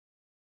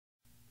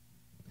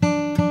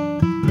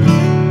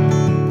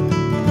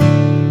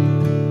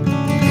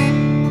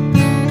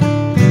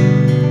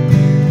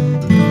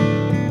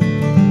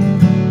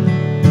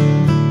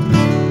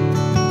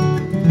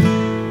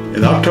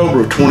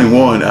October of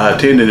 21, I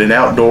attended an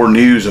Outdoor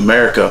News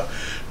America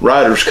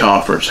Writers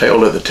Conference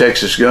held at the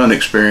Texas Gun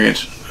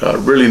Experience.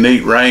 Really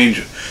neat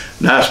range,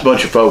 nice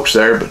bunch of folks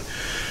there. But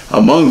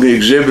among the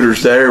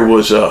exhibitors there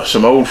was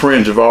some old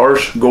friends of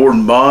ours,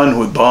 Gordon Bond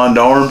with Bond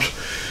Arms.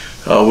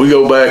 We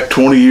go back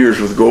 20 years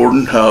with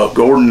Gordon.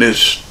 Gordon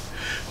is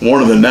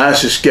one of the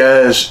nicest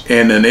guys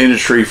in an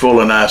industry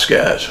full of nice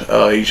guys.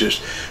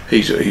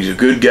 He's a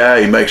good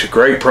guy. He makes a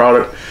great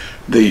product.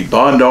 The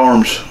Bond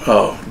Arms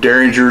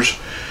Derringers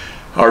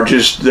are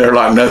they're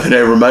like nothing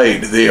ever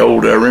made. The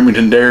old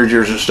Remington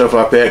Derringers and stuff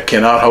like that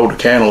cannot hold a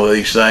candle to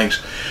these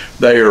things.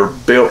 They are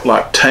built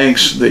like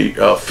tanks. The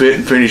fit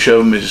and finish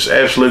of them is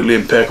absolutely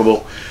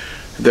impeccable.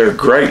 They're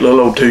great little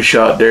old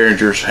two-shot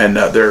Derringers, and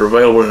they're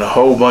available in a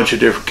whole bunch of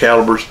different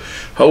calibers,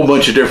 a whole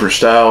bunch of different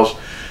styles,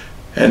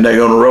 and they're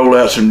going to roll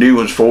out some new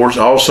ones for us.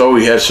 Also,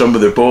 he has some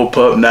of the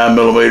bullpup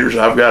 9mm.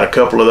 I've got a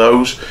couple of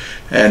those,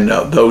 and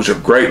those are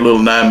great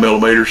little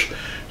 9mm.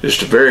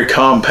 Just a very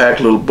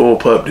compact little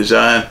bullpup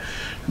design.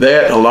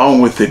 That,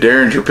 along with the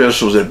Derringer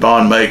pistols that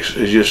Bond makes,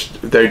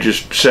 they're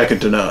just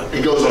second to none.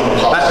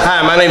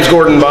 Hi, my name's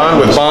Gordon Bond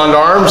with Bond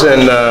Arms,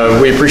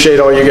 and we appreciate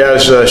all you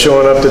guys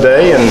showing up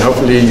today, and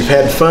hopefully you've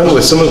had fun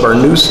with some of our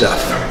new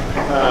stuff.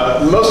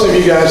 Most of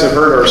you guys have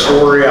heard our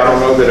story. I don't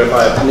know that if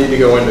I need to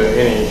go into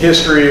any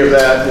history of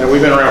that. You know,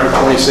 we've been around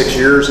for 26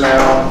 years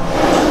now.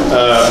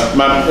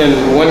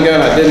 And one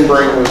gun I didn't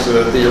bring was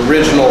the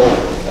original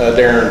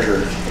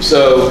Derringer.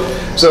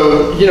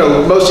 So, you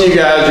know, most of you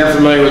guys, you're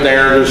familiar with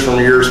Derringers from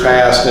years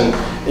past, and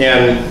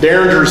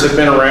Derringers have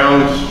been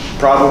around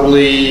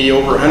probably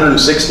over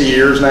 160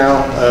 years now.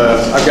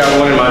 I've got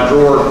one in my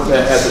drawer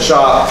at the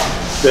shop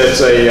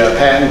that's a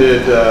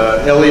patented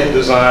Elliott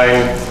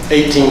design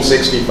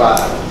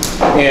 1865.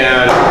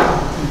 And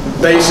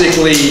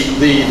basically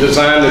the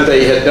design that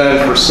they had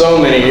done for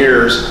so many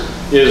years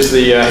is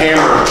the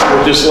hammer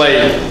would just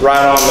lay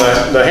right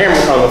on the hammer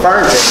on the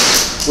firing pin,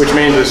 which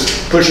means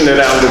it's pushing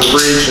it out into the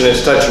breech and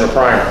it's touching the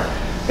primer.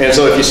 And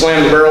so if you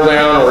slam the barrel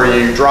down or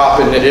you drop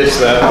it and it hits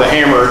the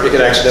hammer, it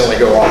could accidentally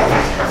go off.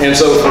 And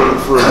so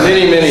for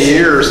many, many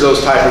years,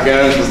 those type of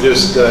guns were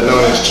just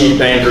known as cheap,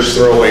 dangerous,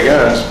 throwaway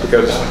guns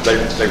because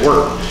they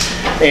work.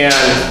 And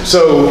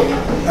so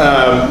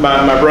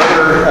my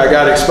brother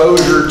got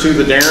exposure to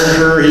the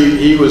Derringer.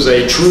 He was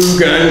a true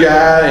gun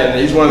guy, and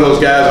he's one of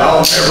those guys,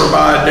 I'll never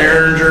buy a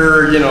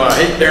Derringer, you know, I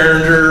hate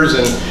Derringers.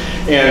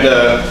 And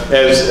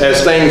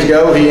as things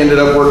go, he ended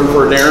up working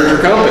for a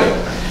Derringer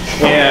company.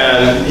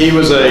 And he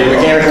was a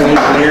mechanical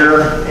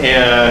engineer,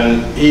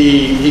 and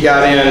he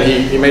got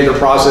in, he made their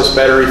process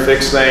better, he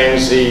fixed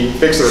things, he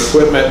fixed their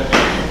equipment,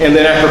 and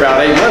then after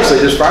about 8 months, they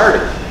just fired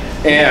him.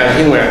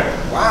 And he went,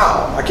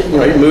 wow, I can't, you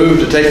know, he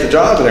moved to take the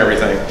job and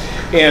everything.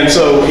 And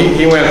so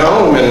he went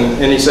home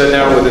and he sat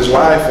down with his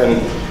wife, and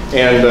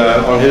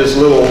on his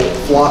little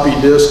floppy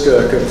disk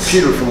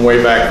computer from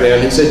way back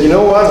then, he said, you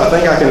know what, I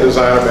think I can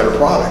design a better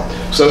product.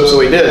 So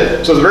he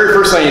did. So the very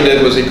first thing he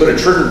did was he put a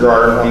trigger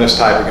guard on this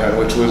type of gun,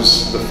 which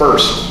was the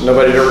first.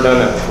 Nobody had ever done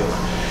that before.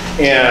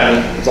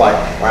 And it's like,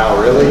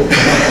 wow, really?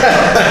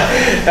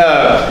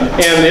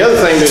 And the other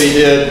thing that he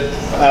did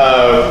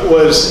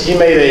was he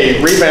made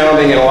a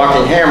rebounding and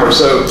locking hammer.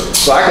 So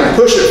I can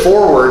push it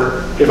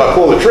forward if I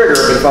pull the trigger,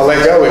 but if I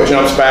let go, it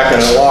jumps back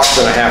and it locks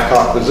in a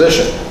half-cock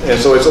position.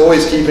 And so it's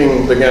always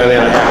keeping the gun in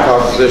a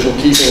half-cock position,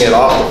 keeping it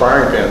off the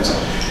firing pins.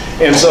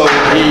 And so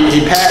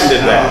he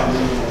patented that.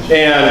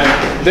 And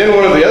then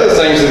one of the other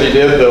things that he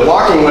did, the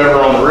locking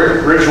lever on the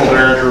original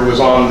Derringer was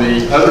on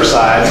the other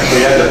side. We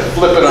had to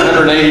flip it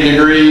 180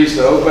 degrees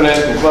to open it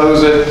and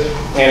close it.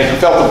 And if you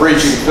felt the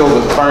breech, you could feel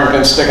the firing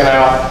pin sticking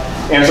out.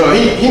 And so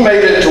he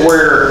made it to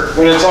where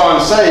when it's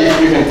on safe,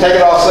 you can take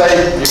it off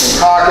safe, you can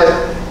cock it,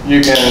 you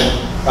can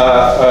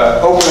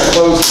open and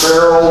close the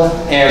barrel,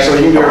 and so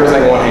you can do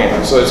everything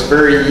one-handed. So it's a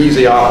very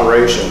easy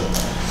operation.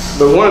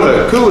 But one of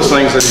the coolest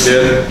things that he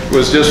did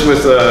was just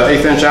with an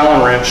 1/8 inch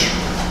Allen wrench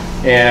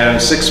and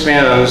 6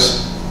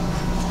 spins,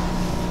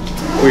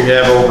 we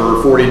have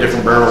over 40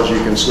 different barrels you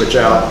can switch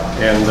out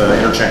and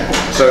interchange.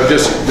 So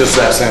just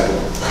that simple.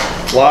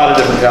 A lot of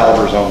different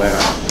calibers on that.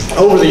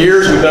 Over the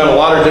years, we've done a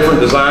lot of different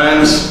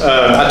designs.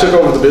 I took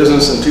over the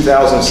business in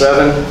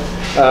 2007.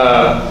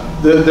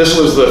 This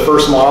was the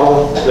first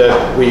model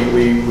that we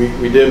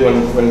did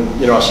when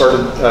you know I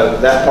started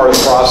that part of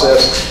the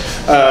process.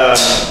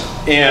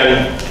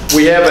 And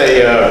we have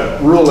a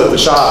rule at the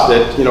shop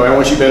that, you know,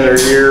 once you've been there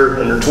a year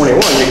and you're 21,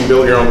 you can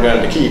build your own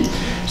gun to keep.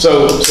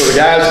 So the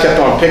guys kept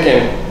on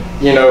picking,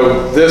 you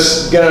know,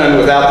 this gun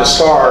without the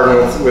star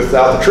and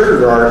without the trigger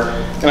guard.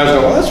 And I was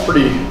going, well, that's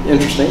pretty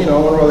interesting. You know,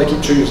 I wonder why they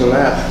keep choosing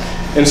that.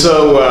 And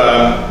so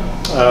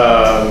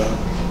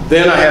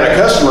then I had a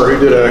customer who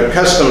did a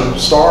custom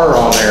star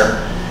on there.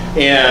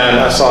 And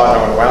I saw it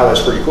and I went, wow,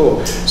 that's pretty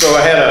cool. So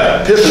I had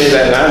an epiphany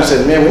that night and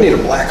said, man, we need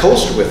a black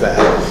holster with that.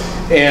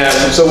 And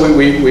so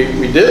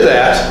we did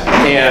that,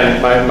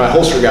 and my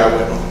holster guy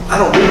went, I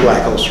don't do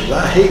black holsters.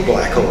 I hate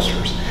black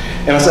holsters.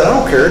 And I said, I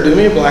don't care, do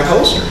me a black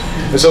holster.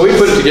 And so we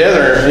put it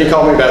together, and he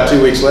called me about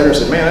 2 weeks later and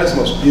said, man, that's the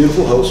most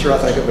beautiful holster I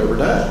think I've ever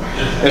done.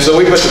 And so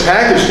we put the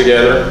package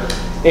together,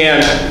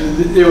 and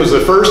it was the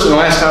first and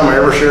last time I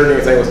ever shared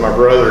anything with my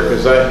brother,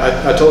 because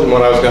I told him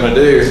what I was going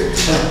to do.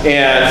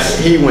 And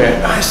he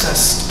went, that's the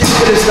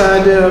stupidest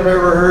idea I've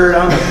ever heard.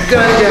 I'm a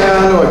gun guy,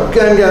 I know what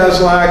gun guys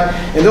like,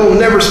 and they'll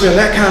never spend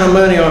that kind of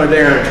money on a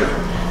Derringer.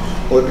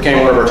 Well, it became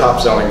one of our top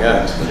selling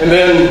guns. And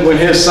then when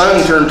his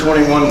son turned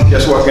 21,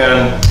 guess what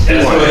gun he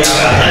wanted?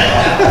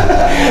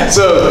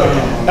 So,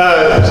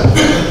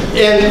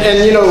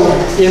 and you know,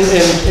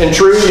 in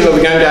true, you know,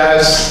 the gun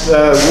guys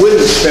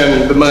wouldn't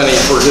spend the money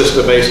for just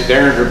a basic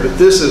Derringer, but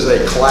this is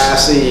a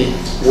classy,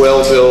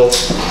 well-built,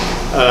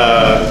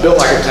 built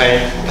like a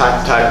tank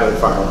type of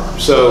firearm.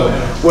 So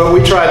what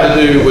we tried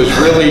to do was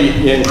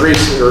really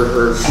increase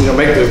or you know,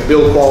 make the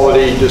build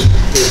quality just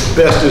as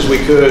best as we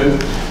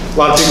could. A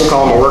lot of people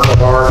call them a work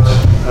of art,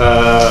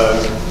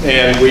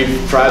 and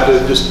we've tried to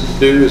just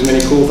do as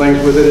many cool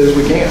things with it as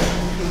we can.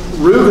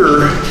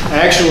 Ruger,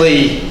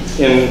 actually,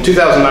 in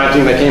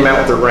 2019, they came out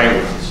with their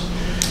Wrangler.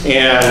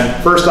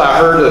 And first I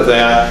heard of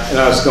that, and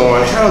I was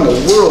going, how in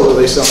the world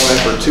are they selling that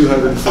for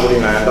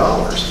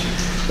 $249?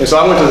 And so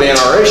I went to the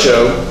NRA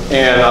show,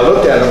 and I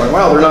looked at it and went,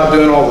 wow, they're not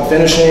doing all the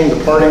finishing,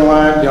 the parting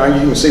line. You know,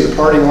 you can see the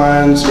parting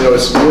lines. You know,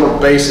 it's a real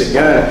basic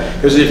gun.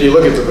 Because if you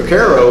look at the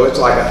Vaquero, it's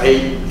like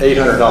an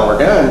 $800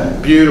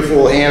 gun,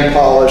 beautiful, hand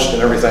polished,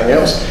 and everything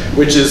else,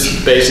 which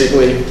is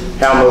basically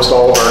how most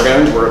all of our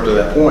guns were up to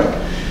that point.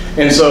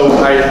 And so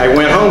I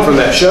went home from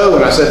that show,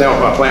 and I sat down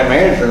with my plant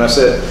manager, and I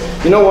said,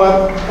 you know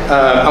what,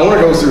 I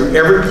want to go through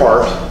every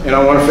part, and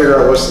I want to figure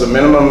out what's the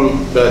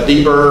minimum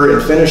deburr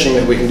and finishing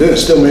that we can do and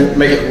still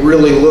make it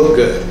really look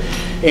good.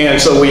 And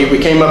so we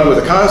came up with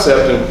a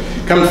concept,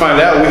 and come to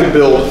find out, we could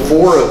build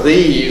 4 of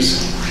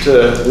these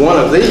to 1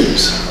 of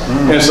these.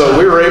 And so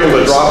we were able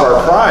to drop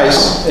our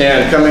price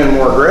and come in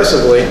more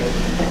aggressively.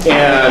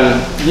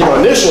 And you know,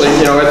 initially,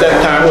 you know, at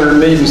that time we were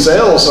needing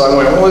sales, so I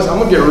went, well, I'm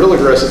gonna get real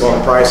aggressive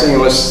on pricing,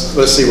 and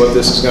let's see what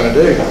this is gonna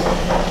do.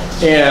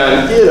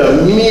 And it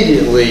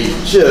immediately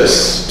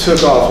just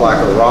took off like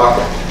a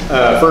rocket.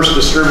 First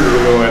distributor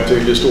we went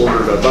to just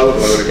ordered a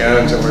boatload of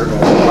guns, and we were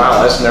going,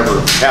 wow, that's never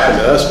happened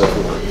to us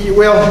before.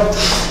 Well,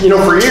 you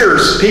know, for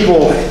years,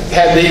 people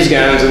had these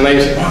guns, and they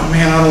said, oh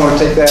man, I don't want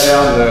to take that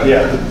out in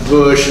the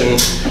bush, and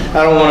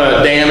I don't want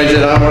to damage it,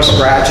 I don't want to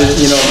scratch it,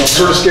 you know, I'm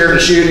sort of scared to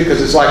shoot it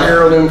because it's like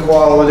heirloom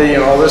quality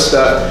and all this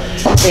stuff.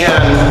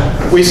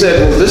 And we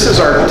said, well, this is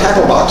our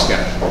tackle box gun.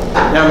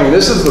 Now, I mean,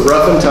 this is the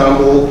rough and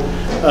tumble.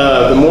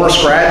 The more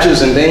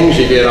scratches and dings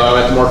you get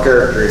on it, the more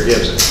character it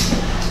gives it.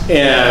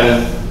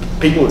 And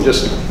people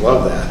just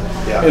love that.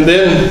 Yeah. And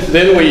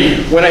then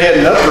we went ahead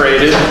and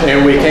upgraded,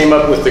 and we came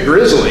up with the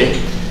Grizzly.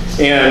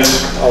 And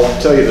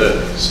I'll tell you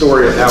the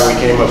story of how we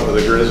came up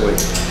with the Grizzly.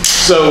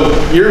 So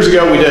years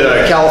ago, we did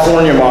a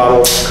California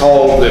model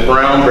called the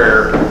Brown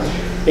Bear.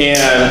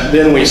 And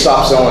then we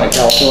stopped selling in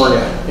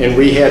California. And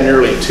we had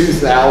nearly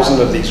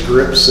 2,000 of these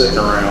grips sitting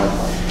around.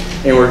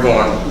 And we're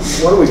going,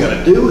 what are we going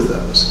to do with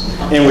those?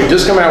 And we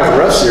just come out with the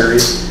Rough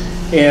Series,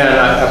 and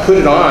I put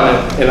it on,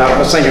 and I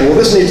was thinking, well,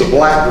 this needs a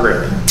black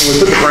grip. And we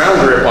put the brown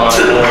grip on it,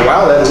 and I'm like,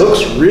 wow, that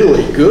looks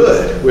really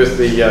good with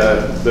the you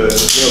know,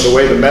 the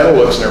way the metal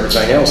looks and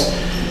everything else.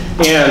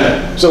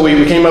 And so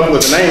we came up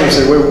with a name and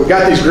said, well, we've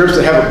got these grips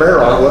that have a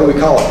bear on it. What do we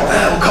call it?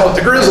 We'll call it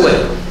the Grizzly.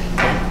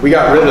 We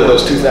got rid of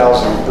those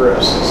 2,000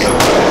 grips.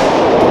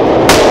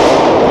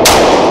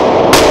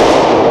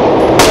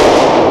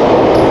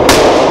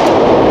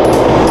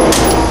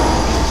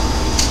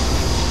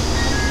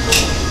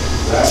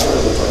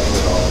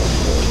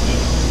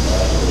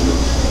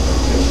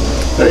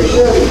 Very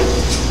good.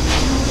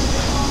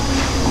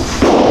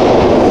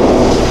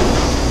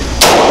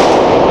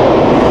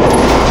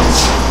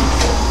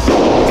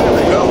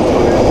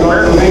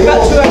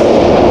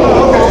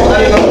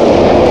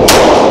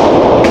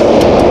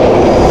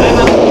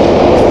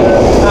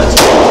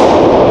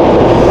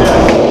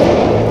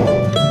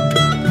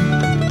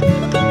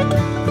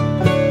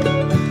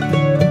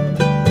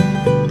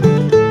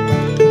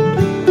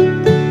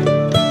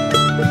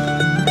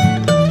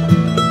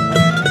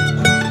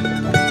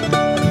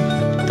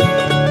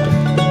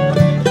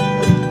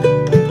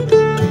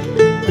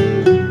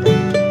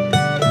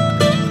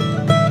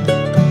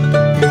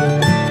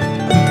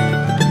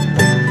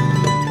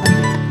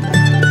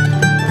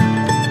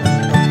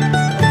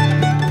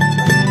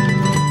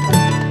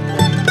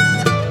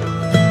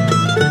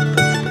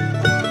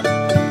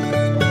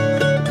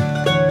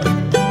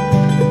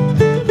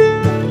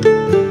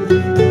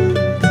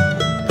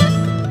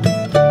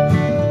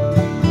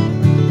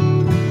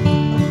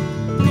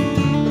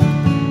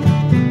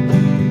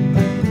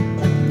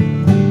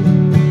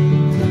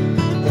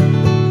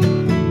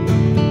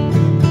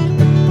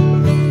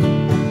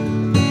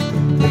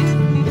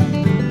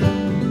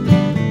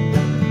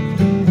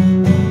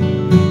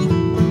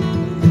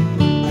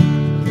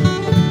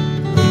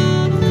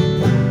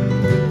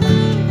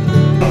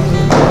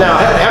 Now,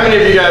 how many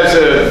of you guys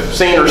have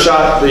seen or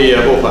shot the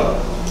bullpup?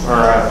 All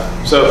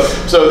right. So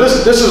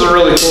this is a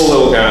really cool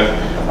little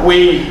gun.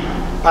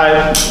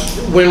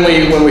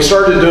 when we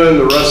started doing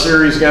the Russ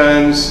Series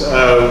guns,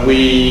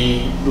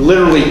 we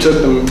literally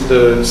took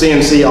the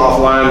CNC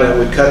offline that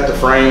would cut the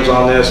frames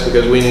on this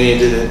because we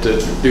needed it to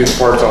do the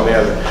parts on the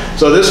other.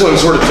 So this one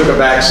sort of took a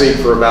back seat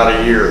for about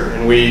a year,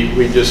 and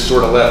we just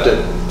sort of left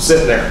it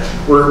sitting there.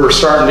 We're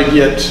starting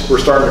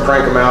to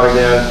crank them out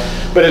again.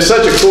 But it's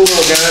such a cool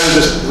little gun,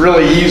 just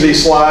really easy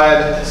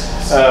slide.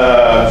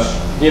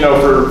 You know,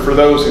 for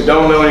those who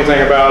don't know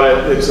anything about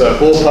it, it's a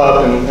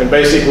bullpup, and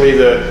basically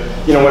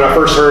you know, when I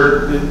first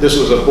heard this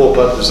was a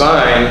bullpup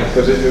design,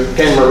 because it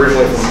came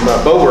originally from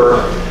Bober,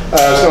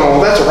 I was going,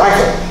 well, that's a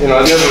rifle. You know,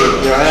 I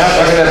never, you know,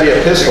 how can that be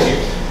a pistol?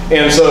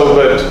 And so,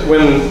 but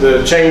when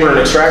the chamber and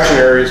extraction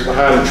area is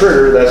behind the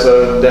trigger, that's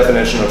a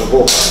definition of a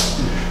bullpup.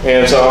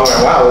 And so I'm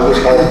like, wow, we'll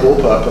just call it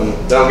bullpup, and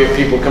that'll get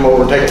people to come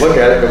over and take a look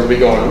at it, because they'll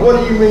be going,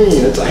 what do you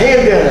mean? It's a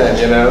handgun,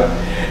 you know?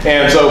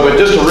 And so, but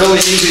just a really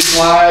easy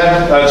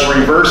slide. It's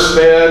reverse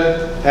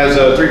fed, has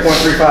a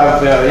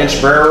 3.35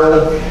 inch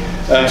barrel.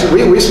 So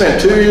we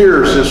spent 2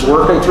 years just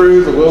working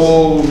through the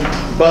little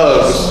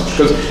bugs,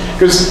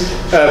 because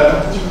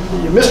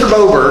Mr.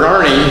 Bober,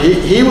 Arnie,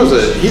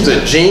 he's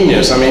a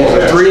genius. I mean, he's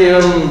a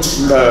 3M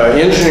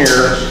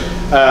engineer.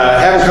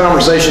 Having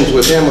conversations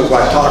with him was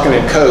like talking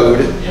in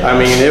code. I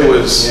mean, he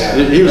was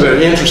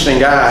an interesting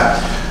guy.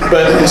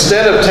 But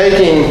instead of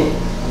taking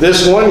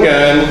this one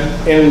gun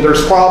and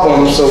there's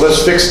problems, so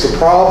let's fix the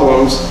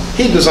problems,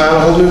 he designed a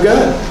whole new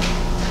gun.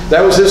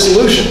 That was his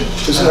solution.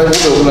 Just like,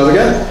 we'll build another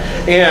gun.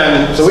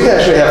 And so we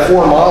actually have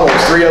 4 models,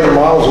 3 other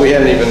models we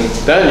hadn't even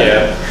done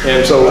yet.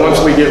 And so once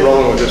we get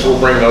rolling with this, we'll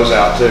bring those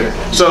out too.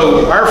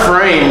 So our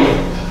frame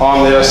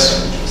on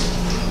this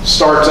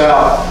starts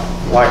out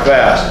like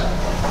that.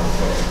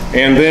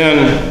 And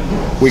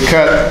then we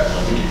cut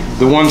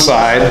the one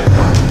side,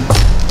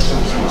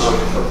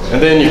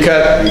 and then you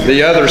cut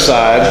the other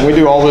side. We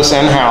do all this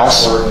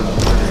in-house.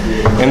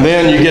 And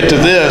then you get to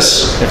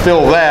this and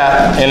fill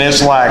that, and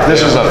it's like,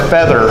 this is a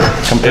feather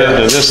compared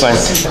to this thing.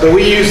 But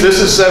we use, this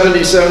is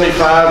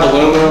 70-75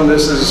 aluminum.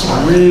 This is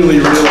really,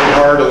 really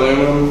hard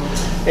aluminum.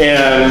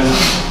 And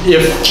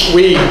if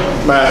we,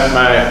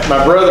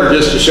 my brother,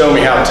 just to show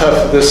me how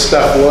tough this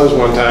stuff was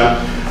one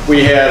time,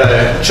 we had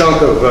a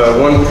chunk of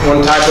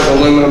one type of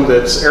aluminum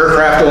that's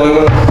aircraft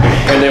aluminum,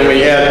 and then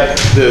we had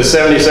the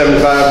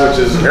 70-75, which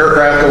is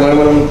aircraft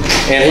aluminum,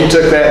 and he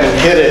took that and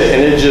hit it,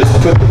 and it just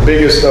put the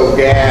biggest old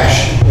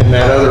gash in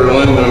that other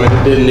aluminum, and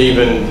it didn't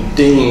even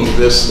ding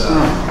this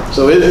stuff.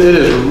 So it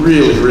is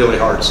really, really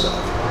hard stuff.